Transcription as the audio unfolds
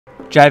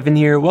Jiven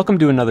here, welcome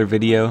to another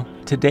video.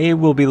 Today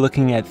we'll be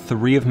looking at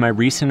 3 of my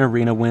recent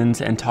arena wins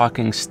and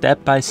talking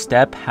step by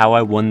step how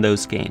I won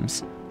those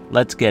games.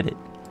 Let's get it.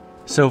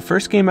 So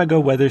first game I go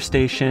weather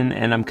station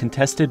and I'm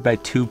contested by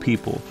 2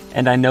 people,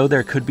 and I know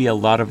there could be a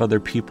lot of other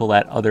people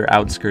at other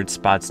outskirts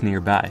spots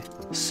nearby.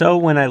 So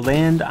when I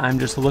land, I'm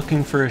just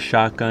looking for a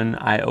shotgun.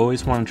 I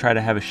always want to try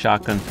to have a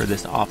shotgun for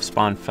this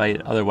off-spawn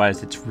fight,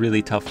 otherwise it's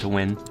really tough to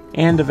win.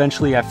 And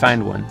eventually I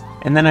find one.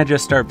 And then I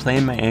just start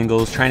playing my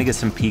angles, trying to get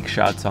some peek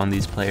shots on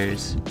these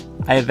players.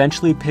 I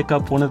eventually pick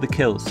up one of the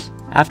kills.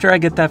 After I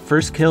get that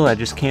first kill, I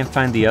just can't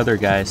find the other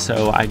guy,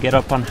 so I get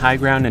up on high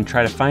ground and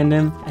try to find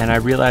him, and I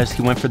realize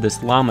he went for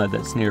this llama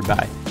that's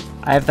nearby.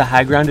 I have the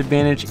high ground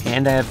advantage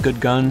and I have good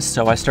guns,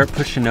 so I start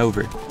pushing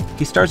over.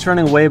 He starts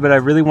running away, but I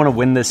really want to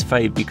win this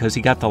fight because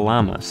he got the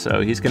llama,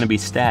 so he's going to be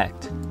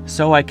stacked.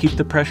 So I keep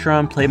the pressure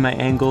on, play my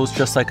angles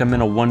just like I'm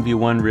in a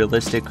 1v1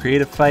 realistic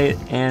creative fight,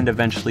 and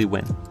eventually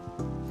win.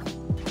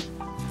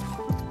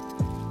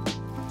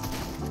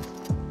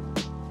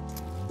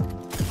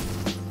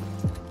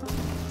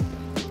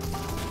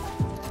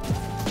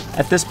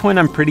 At this point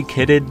I'm pretty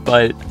kitted,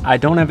 but I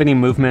don't have any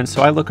movement,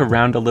 so I look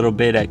around a little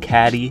bit at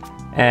Caddy,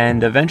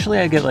 and eventually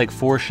I get like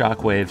 4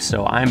 shockwaves,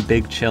 so I'm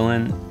big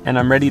chillin', and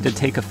I'm ready to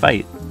take a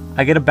fight.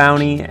 I get a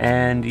bounty,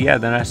 and yeah,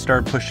 then I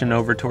start pushing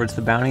over towards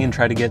the bounty and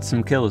try to get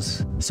some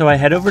kills. So I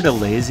head over to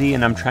Lazy,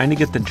 and I'm trying to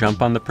get the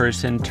jump on the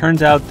person.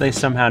 Turns out they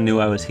somehow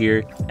knew I was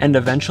here, and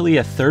eventually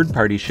a third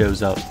party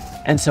shows up.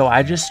 And so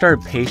I just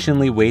start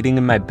patiently waiting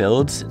in my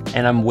builds,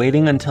 and I'm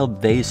waiting until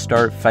they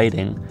start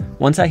fighting.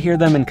 Once I hear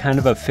them in kind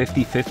of a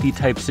 50-50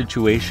 type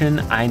situation,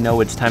 I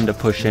know it's time to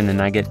push in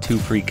and I get 2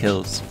 free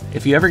kills.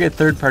 If you ever get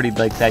third-partied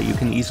like that, you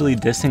can easily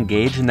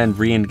disengage and then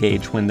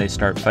re-engage when they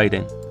start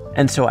fighting.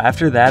 And so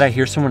after that, I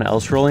hear someone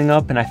else rolling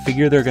up and I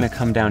figure they're gonna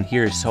come down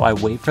here, so I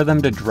wait for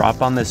them to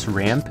drop on this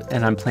ramp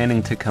and I'm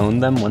planning to cone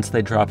them once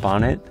they drop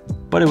on it.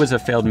 But it was a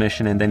failed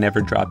mission and they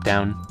never dropped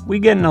down. We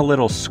get in a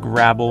little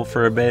scrabble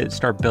for a bit,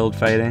 start build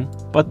fighting.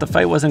 But the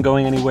fight wasn't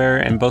going anywhere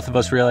and both of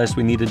us realized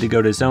we needed to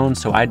go to zone,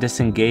 so I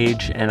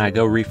disengage and I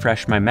go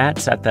refresh my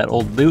mats at that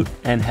old loot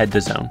and head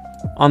to zone.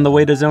 On the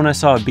way to zone I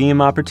saw a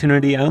beam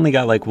opportunity. I only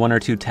got like 1 or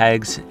 2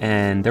 tags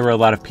and there were a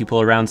lot of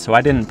people around, so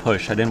I didn't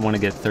push. I didn't want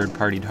to get third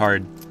partied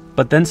hard.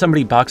 But then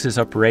somebody boxes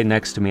up right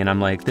next to me and I'm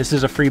like, this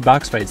is a free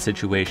box fight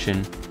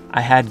situation. I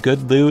had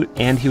good loot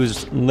and he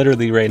was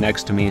literally right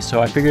next to me,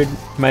 so I figured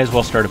might as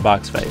well start a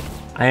box fight.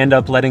 I end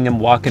up letting him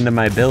walk into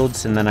my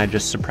builds and then I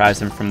just surprise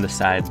him from the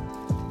side.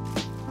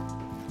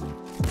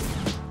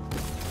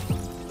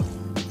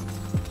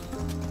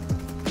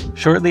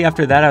 Shortly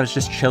after that I was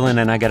just chilling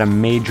and I got a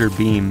major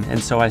beam, and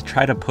so I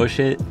try to push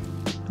it.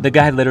 The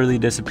guy literally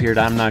disappeared.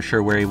 I'm not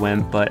sure where he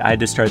went, but I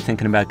just started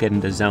thinking about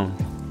getting to zone.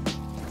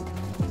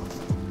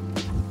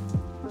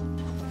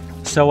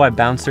 So I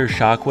bounce their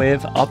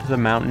shockwave up the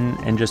mountain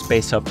and just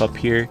base up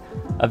here.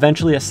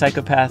 Eventually a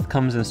psychopath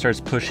comes and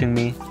starts pushing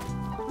me.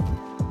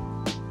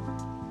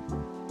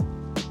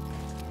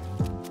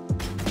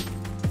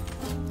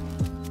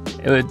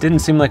 It didn't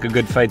seem like a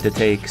good fight to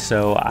take,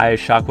 so I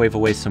shockwave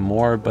away some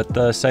more, but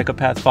the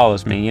psychopath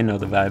follows me, you know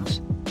the vibes.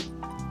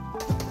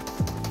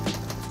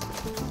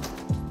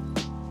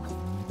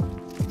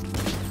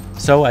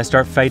 So I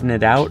start fighting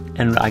it out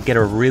and I get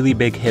a really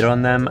big hit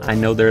on them. I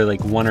know they're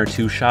like 1 or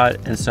 2 shot,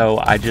 and so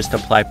I just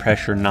apply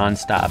pressure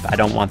non-stop. I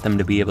don't want them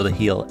to be able to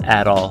heal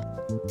at all.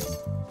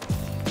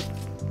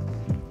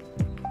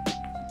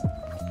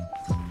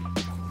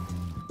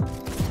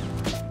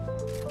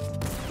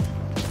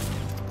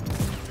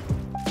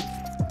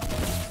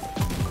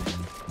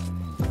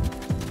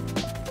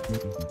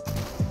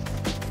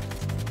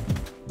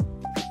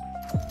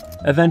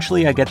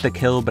 Eventually I get the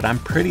kill, but I'm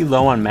pretty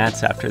low on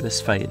mats after this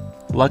fight.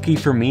 Lucky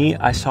for me,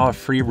 I saw a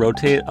free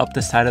rotate up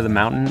the side of the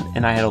mountain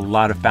and I had a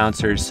lot of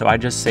bouncers, so I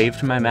just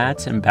saved my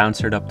mats and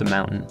bouncered up the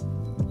mountain.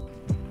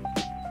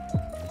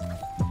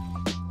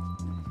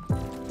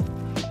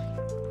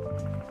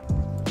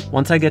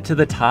 Once I get to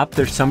the top,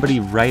 there's somebody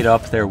right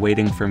up there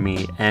waiting for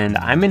me, and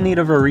I'm in need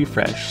of a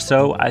refresh,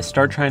 so I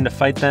start trying to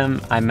fight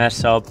them, I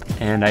mess up,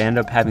 and I end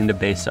up having to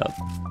base up.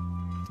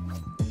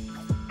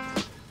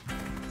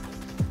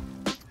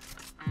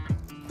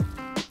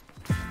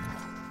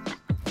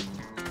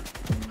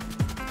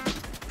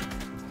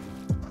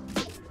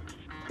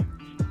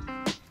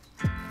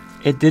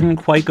 It didn't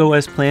quite go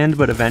as planned,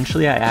 but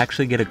eventually I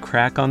actually get a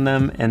crack on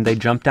them and they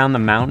jump down the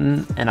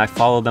mountain and I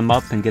follow them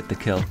up and get the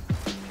kill.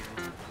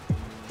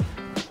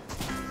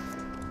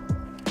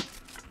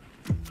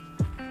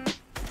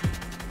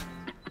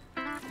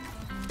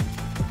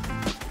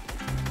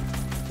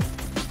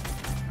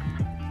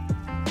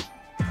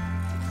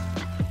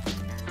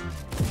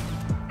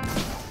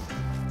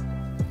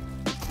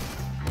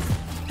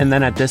 And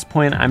then at this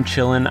point, I'm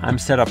chillin', I'm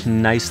set up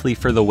nicely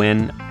for the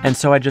win, and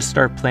so I just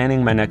start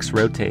planning my next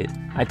rotate.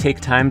 I take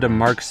time to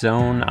mark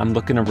zone, I'm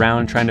looking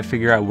around trying to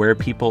figure out where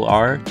people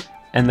are,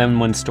 and then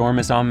when Storm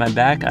is on my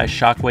back, I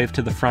shockwave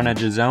to the front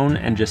edge of zone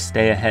and just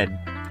stay ahead.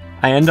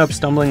 I end up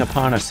stumbling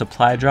upon a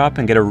supply drop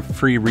and get a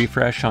free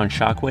refresh on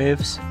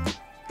shockwaves.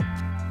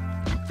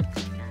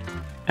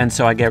 And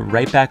so I get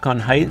right back on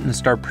height and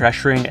start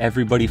pressuring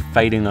everybody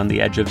fighting on the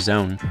edge of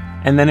zone.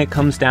 And then it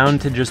comes down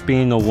to just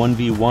being a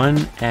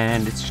 1v1,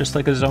 and it's just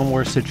like a zone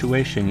war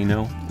situation, you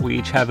know? We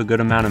each have a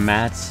good amount of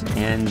mats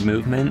and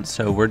movement,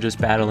 so we're just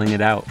battling it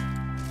out.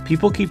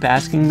 People keep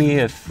asking me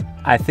if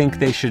I think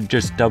they should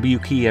just W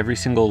key every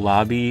single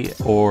lobby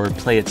or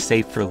play it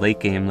safe for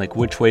late game, like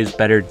which way is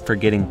better for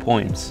getting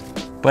points.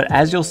 But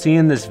as you'll see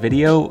in this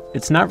video,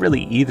 it's not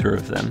really either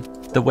of them.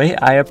 The way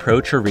I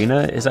approach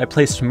Arena is I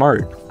play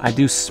smart. I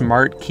do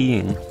smart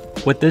keying.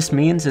 What this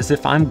means is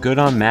if I'm good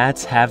on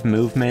mats, have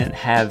movement,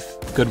 have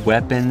good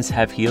weapons,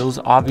 have heals,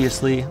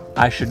 obviously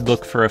I should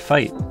look for a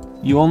fight.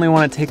 You only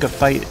want to take a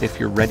fight if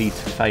you're ready to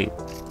fight.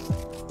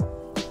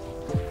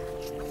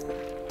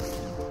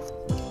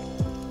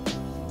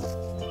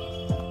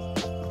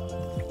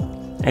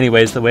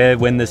 Anyways, the way I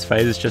win this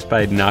fight is just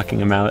by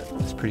knocking him out.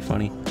 It's pretty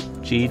funny.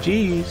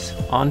 GG's,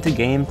 on to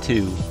game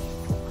 2.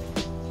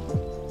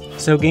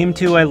 So game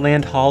 2 I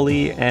land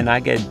Holly and I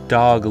get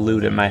dog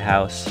loot at my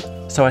house.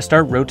 So I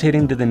start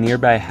rotating to the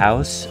nearby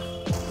house.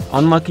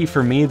 Unlucky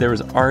for me, there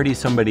was already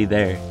somebody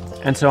there.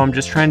 And so I'm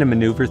just trying to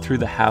maneuver through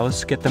the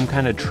house, get them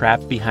kind of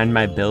trapped behind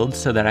my build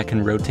so that I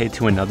can rotate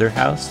to another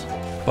house.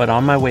 But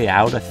on my way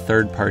out, a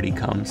third party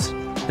comes.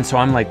 And so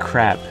I'm like,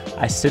 crap.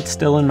 I sit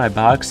still in my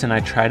box and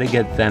I try to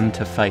get them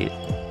to fight.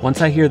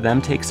 Once I hear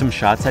them take some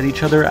shots at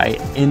each other, I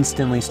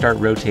instantly start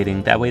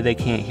rotating. That way they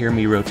can't hear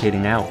me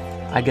rotating out.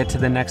 I get to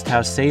the next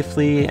house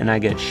safely and I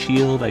get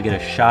shield, I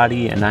get a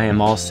shoddy, and I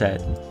am all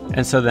set.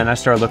 And so then I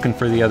start looking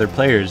for the other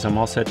players. I'm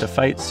all set to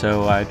fight,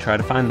 so I try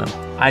to find them.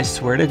 I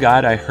swear to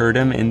God, I heard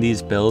him in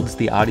these builds.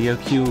 The audio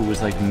cue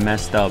was like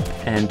messed up,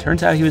 and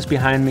turns out he was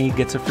behind me,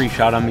 gets a free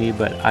shot on me,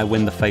 but I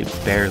win the fight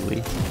barely.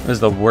 It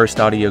was the worst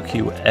audio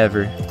cue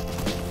ever.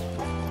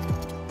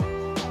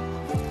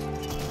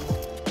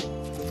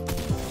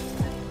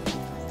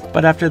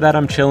 But after that,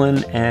 I'm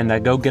chilling, and I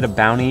go get a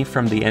bounty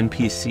from the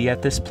NPC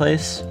at this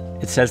place.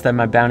 It says that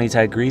my bounty's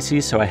at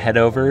Greasy, so I head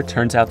over.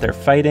 Turns out they're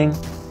fighting,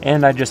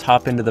 and I just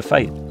hop into the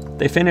fight.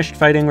 They finished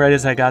fighting right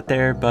as I got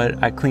there,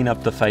 but I clean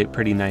up the fight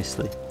pretty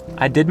nicely.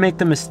 I did make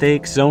the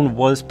mistake. Zone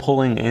was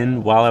pulling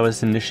in while I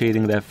was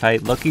initiating that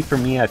fight. Lucky for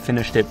me, I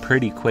finished it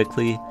pretty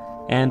quickly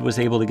and was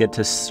able to get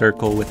to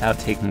circle without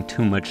taking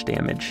too much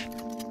damage.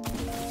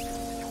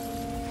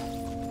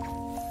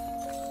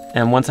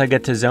 And once I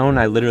get to zone,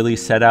 I literally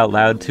said out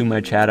loud to my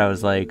chat, I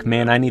was like,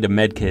 man, I need a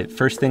medkit.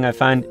 First thing I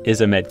find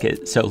is a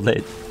medkit, so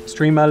lit.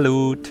 Stream my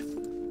loot.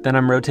 Then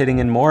I'm rotating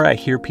in more, I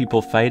hear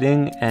people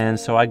fighting, and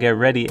so I get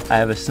ready. I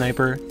have a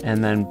sniper,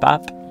 and then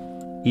bop,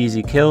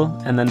 easy kill,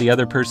 and then the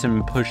other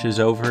person pushes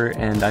over,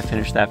 and I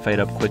finish that fight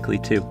up quickly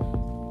too.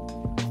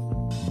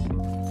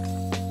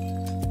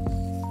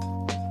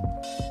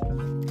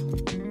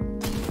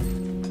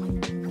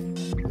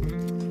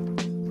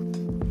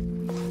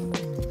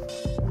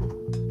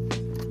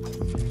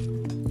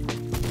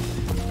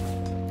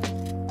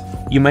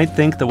 You might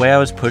think the way I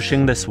was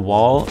pushing this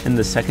wall in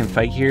the second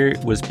fight here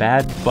was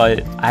bad,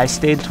 but I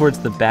stayed towards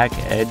the back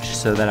edge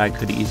so that I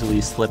could easily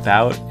slip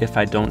out if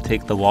I don't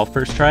take the wall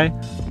first try.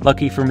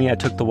 Lucky for me, I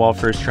took the wall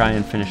first try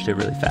and finished it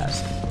really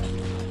fast.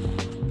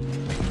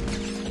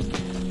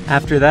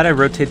 After that, I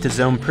rotate to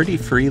zone pretty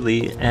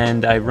freely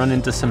and I run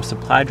into some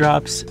supply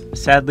drops.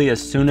 Sadly,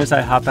 as soon as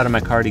I hop out of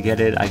my car to get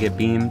it, I get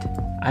beamed.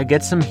 I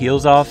get some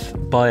heals off,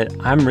 but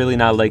I'm really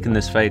not liking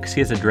this fight because he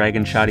has a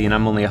dragon shotty and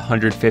I'm only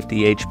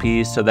 150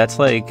 HP, so that's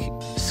like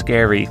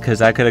scary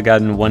because I could have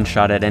gotten one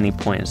shot at any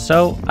point.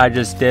 So I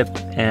just dip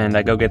and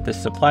I go get this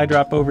supply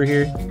drop over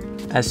here.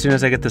 As soon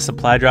as I get the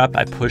supply drop,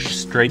 I push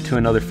straight to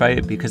another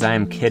fight because I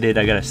am kitted.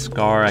 I got a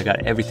scar, I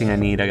got everything I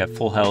need, I got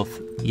full health,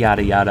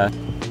 yada yada.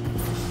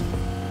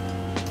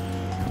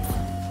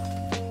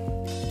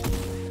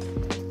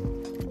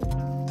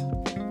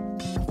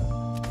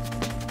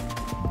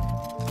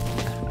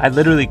 I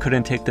literally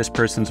couldn't take this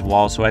person's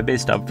wall, so I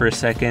based up for a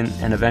second,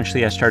 and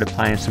eventually I started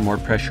applying some more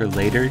pressure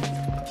later.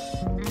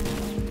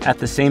 At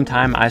the same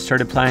time I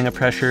started applying a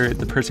pressure,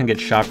 the person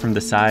gets shot from the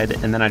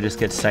side, and then I just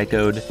get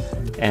psychoed,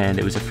 and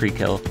it was a free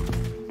kill.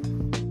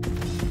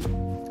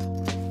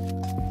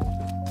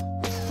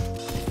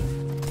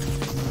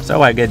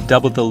 So I get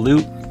double the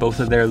loot,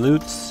 both of their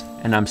loots,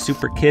 and I'm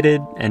super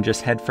kitted, and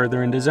just head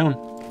further into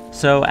zone.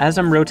 So as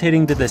I'm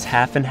rotating to this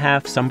half and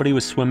half, somebody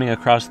was swimming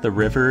across the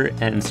river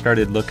and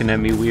started looking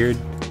at me weird.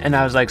 And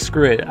I was like,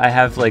 screw it, I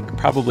have like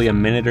probably a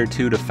minute or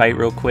two to fight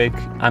real quick,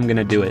 I'm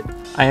gonna do it.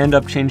 I end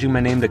up changing my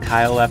name to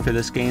Kyle after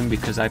this game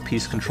because I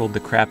peace controlled the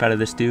crap out of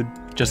this dude.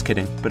 Just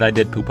kidding, but I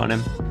did poop on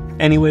him.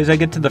 Anyways, I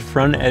get to the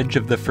front edge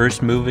of the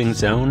first moving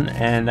zone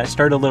and I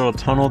start a little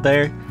tunnel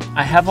there.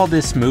 I have all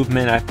this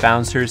movement, I have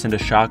bouncers and a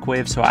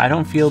shockwave, so I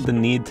don't feel the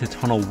need to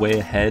tunnel way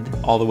ahead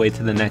all the way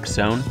to the next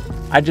zone.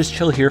 I just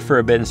chill here for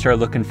a bit and start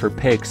looking for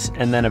picks,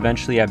 and then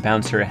eventually I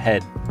bouncer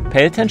ahead.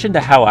 Pay attention to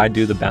how I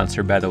do the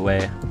bouncer, by the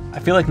way. I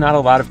feel like not a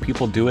lot of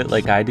people do it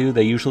like I do.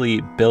 They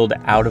usually build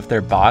out of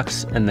their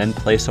box and then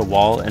place a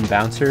wall and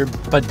bouncer,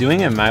 but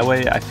doing it my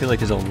way I feel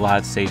like is a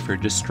lot safer,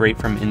 just straight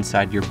from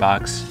inside your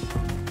box.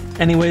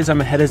 Anyways, I'm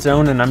ahead of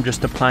zone and I'm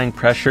just applying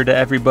pressure to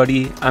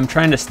everybody. I'm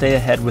trying to stay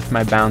ahead with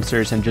my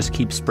bouncers and just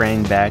keep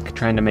spraying back,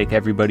 trying to make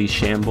everybody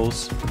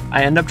shambles.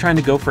 I end up trying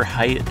to go for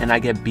height and I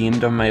get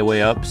beamed on my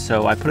way up,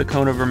 so I put a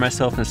cone over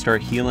myself and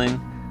start healing.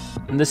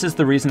 And this is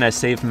the reason I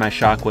saved my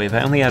shockwave.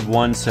 I only had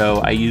one, so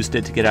I used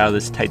it to get out of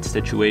this tight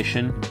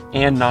situation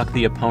and knock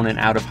the opponent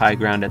out of high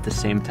ground at the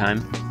same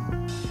time.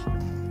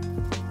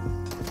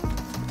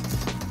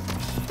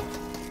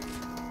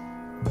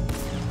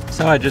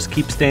 So I just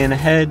keep staying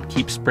ahead,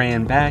 keep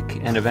spraying back,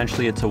 and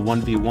eventually it's a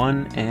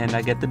 1v1 and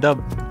I get the dub.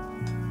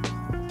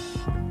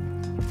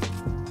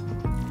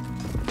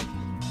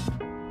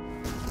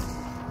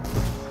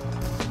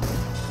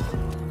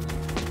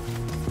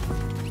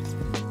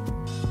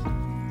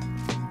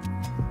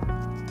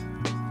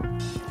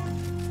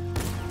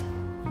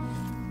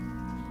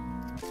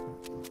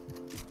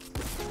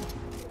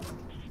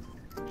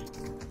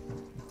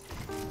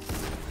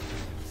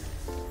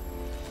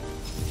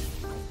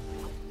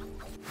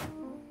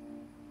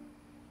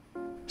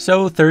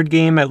 So third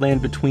game, I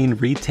land between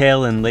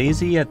Retail and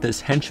Lazy at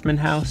this henchman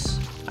house.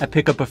 I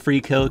pick up a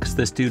free kill because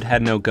this dude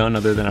had no gun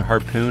other than a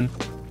harpoon.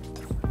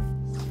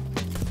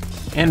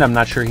 And I'm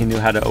not sure he knew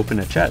how to open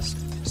a chest.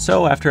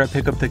 So after I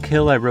pick up the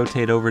kill, I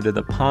rotate over to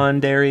the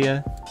pond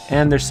area.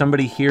 And there's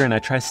somebody here and I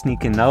try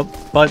sneaking up,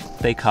 but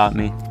they caught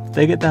me.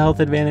 They get the health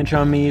advantage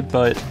on me,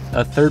 but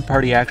a third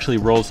party actually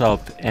rolls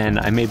up and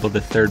I'm able to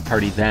third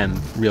party them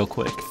real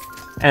quick.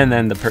 And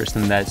then the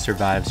person that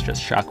survives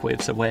just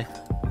shockwaves away.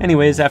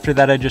 Anyways, after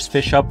that I just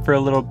fish up for a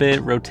little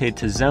bit, rotate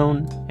to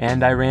zone,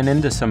 and I ran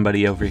into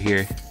somebody over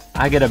here.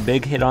 I get a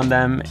big hit on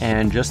them,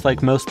 and just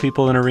like most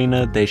people in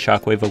arena, they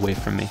shockwave away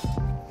from me.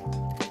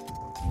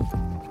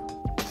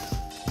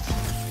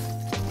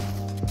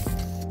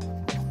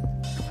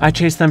 I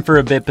chased them for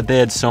a bit, but they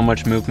had so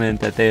much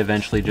movement that they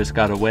eventually just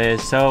got away,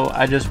 so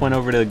I just went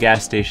over to the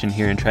gas station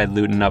here and tried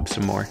looting up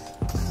some more.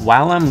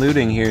 While I'm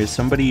looting here,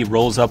 somebody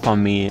rolls up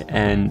on me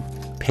and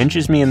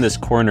pinches me in this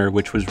corner,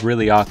 which was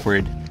really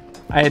awkward.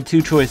 I had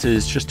two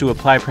choices, just to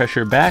apply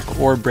pressure back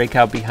or break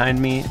out behind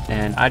me,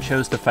 and I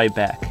chose to fight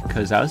back,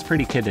 because I was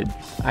pretty kitted.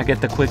 I get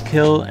the quick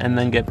kill and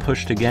then get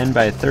pushed again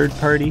by a third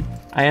party.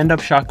 I end up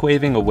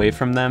shockwaving away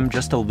from them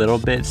just a little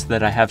bit so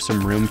that I have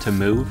some room to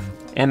move,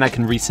 and I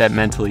can reset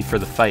mentally for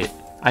the fight.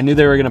 I knew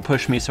they were going to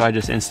push me, so I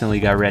just instantly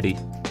got ready.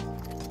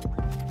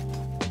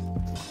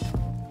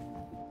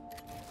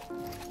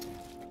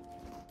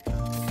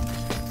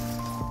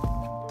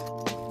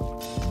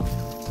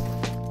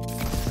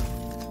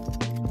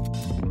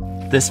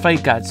 This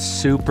fight got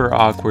super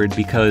awkward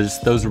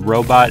because those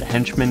robot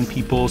henchmen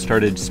people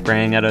started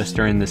spraying at us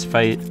during this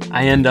fight.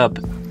 I end up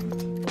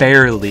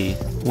barely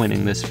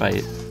winning this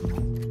fight.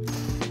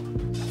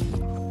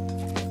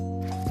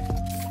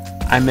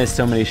 I missed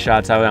so many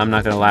shots, I'm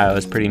not gonna lie, I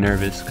was pretty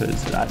nervous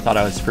because I thought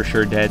I was for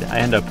sure dead. I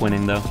end up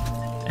winning though.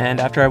 And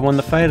after I won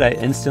the fight, I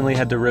instantly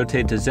had to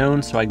rotate to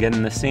zone, so I get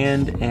in the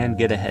sand and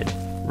get ahead.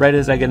 Right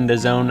as I get into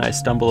zone, I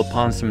stumble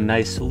upon some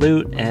nice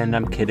loot and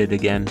I'm kitted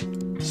again.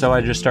 So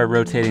I just start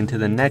rotating to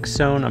the next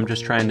zone. I'm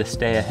just trying to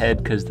stay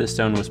ahead because this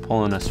zone was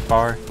pulling us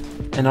far.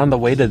 And on the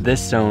way to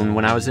this zone,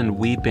 when I was in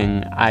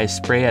Weeping, I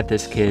spray at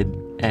this kid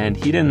and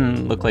he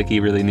didn't look like he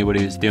really knew what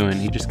he was doing.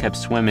 He just kept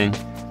swimming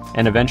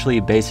and eventually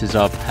bases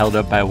up, held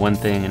up by one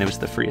thing, and it was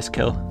the freest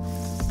kill.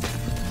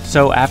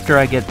 So after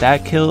I get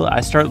that kill, I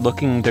start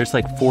looking, there's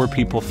like 4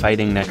 people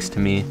fighting next to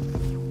me.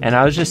 And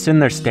I was just sitting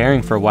there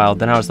staring for a while.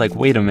 Then I was like,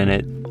 wait a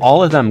minute,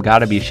 all of them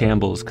gotta be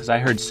shambles because I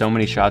heard so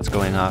many shots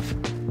going off.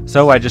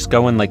 So I just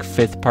go and like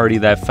 5th party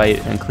that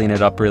fight and clean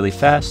it up really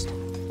fast.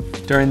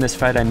 During this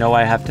fight, I know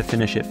I have to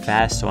finish it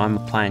fast, so I'm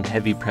applying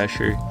heavy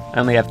pressure. I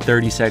only have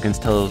 30 seconds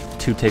till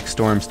 2-tick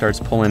storm starts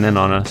pulling in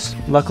on us.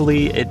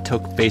 Luckily, it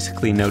took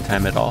basically no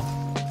time at all.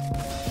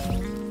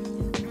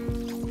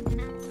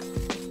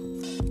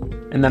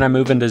 And then I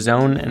move into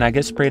zone and I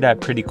get sprayed at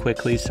pretty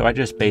quickly, so I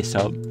just base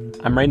up.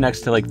 I'm right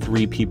next to like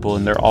 3 people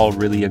and they're all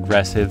really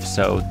aggressive,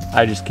 so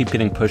I just keep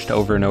getting pushed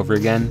over and over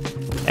again.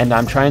 And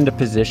I'm trying to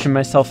position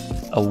myself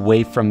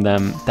away from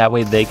them, that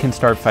way they can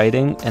start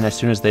fighting, and as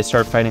soon as they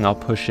start fighting, I'll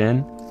push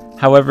in.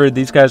 However,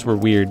 these guys were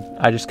weird.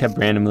 I just kept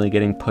randomly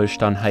getting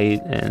pushed on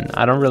height, and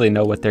I don't really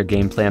know what their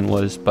game plan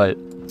was, but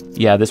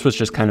yeah, this was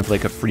just kind of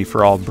like a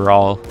free-for-all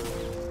brawl.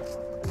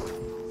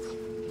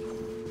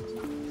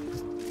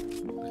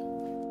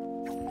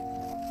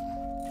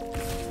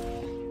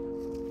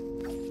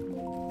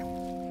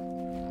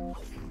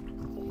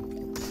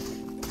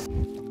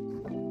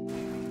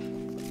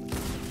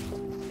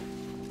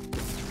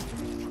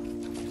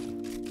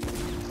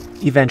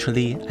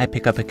 Eventually, I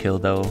pick up a kill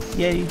though.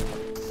 Yay!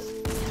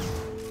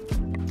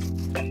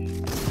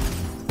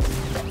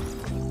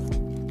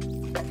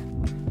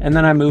 And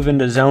then I move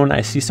into zone.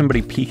 I see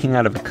somebody peeking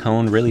out of a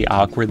cone really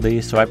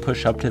awkwardly, so I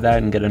push up to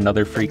that and get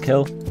another free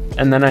kill.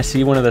 And then I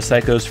see one of the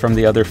psychos from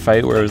the other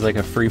fight where it was like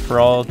a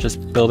free-for-all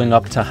just building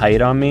up to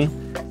height on me.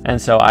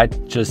 And so I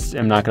just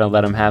am not going to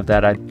let him have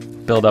that. I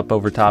build up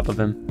over top of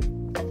him.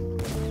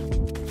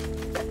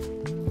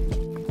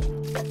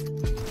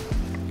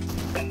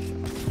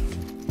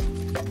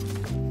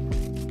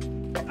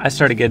 I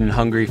started getting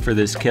hungry for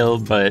this kill,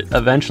 but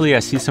eventually I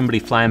see somebody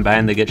flying by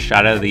and they get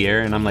shot out of the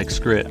air, and I'm like,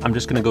 screw it, I'm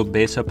just gonna go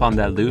base up on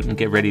that loot and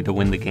get ready to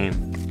win the game.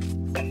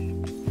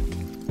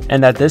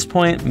 And at this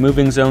point,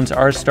 moving zones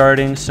are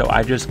starting, so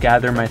I just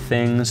gather my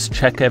things,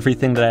 check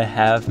everything that I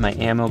have, my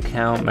ammo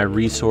count, my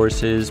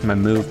resources, my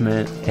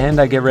movement,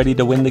 and I get ready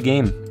to win the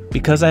game.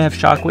 Because I have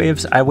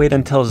shockwaves, I wait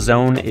until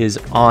zone is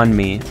on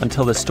me,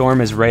 until the storm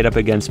is right up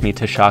against me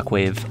to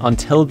shockwave.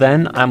 Until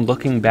then, I'm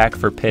looking back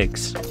for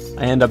picks.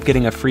 I end up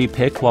getting a free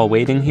pick while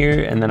waiting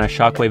here, and then I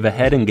shockwave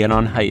ahead and get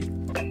on height.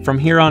 From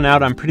here on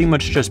out, I'm pretty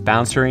much just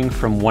bouncing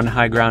from one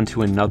high ground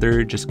to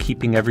another, just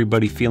keeping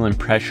everybody feeling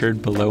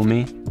pressured below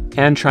me,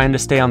 and trying to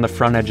stay on the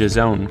front edge of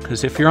zone,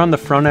 because if you're on the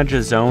front edge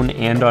of zone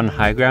and on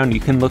high ground,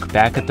 you can look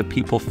back at the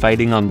people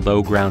fighting on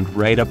low ground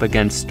right up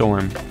against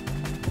storm.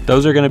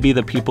 Those are going to be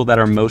the people that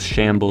are most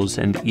shambles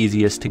and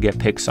easiest to get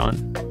picks on.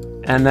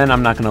 And then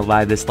I'm not going to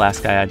lie, this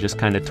last guy I just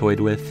kind of toyed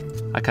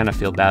with. I kind of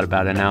feel bad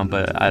about it now,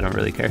 but I don't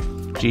really care.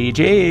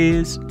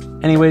 GG's!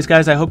 Anyways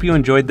guys, I hope you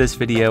enjoyed this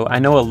video. I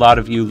know a lot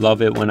of you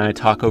love it when I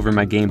talk over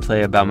my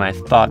gameplay about my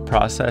thought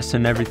process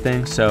and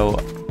everything, so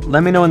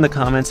let me know in the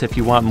comments if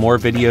you want more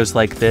videos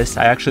like this.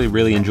 I actually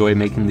really enjoy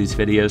making these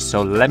videos,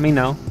 so let me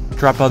know.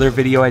 Drop other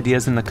video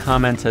ideas in the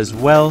comments as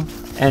well.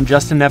 And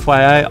just an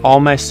FYI, all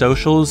my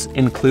socials,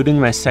 including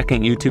my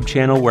second YouTube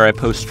channel where I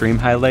post stream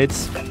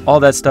highlights, all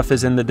that stuff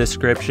is in the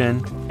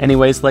description.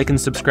 Anyways, like and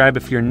subscribe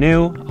if you're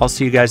new. I'll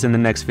see you guys in the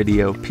next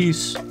video.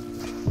 Peace.